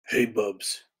Hey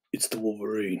Bubs, it's the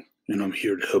Wolverine, and I'm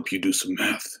here to help you do some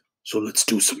math. So let's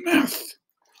do some math.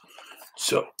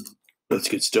 So let's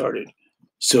get started.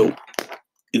 So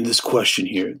in this question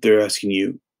here, they're asking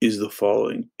you, is the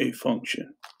following a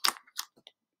function?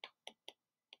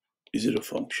 Is it a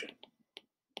function?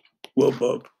 Well,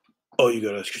 Bub, all you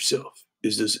gotta ask yourself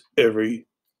is, does every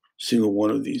single one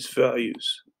of these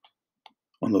values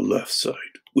on the left side,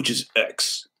 which is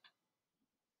x,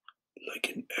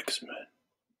 like in X-Men,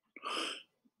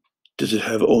 does it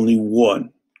have only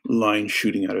one line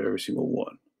shooting out of every single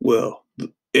one? Well,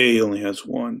 A only has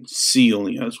one, C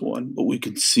only has one, but we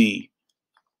can see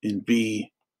in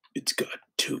B it's got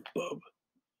two, Bub.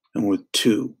 And with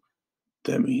two,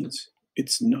 that means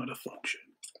it's not a function.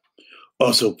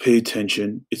 Also, pay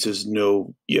attention. It says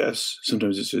no, yes.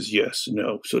 Sometimes it says yes,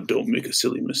 no. So don't make a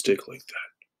silly mistake like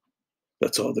that.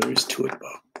 That's all there is to it,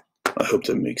 Bub. I hope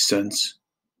that makes sense,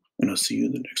 and I'll see you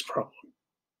in the next problem.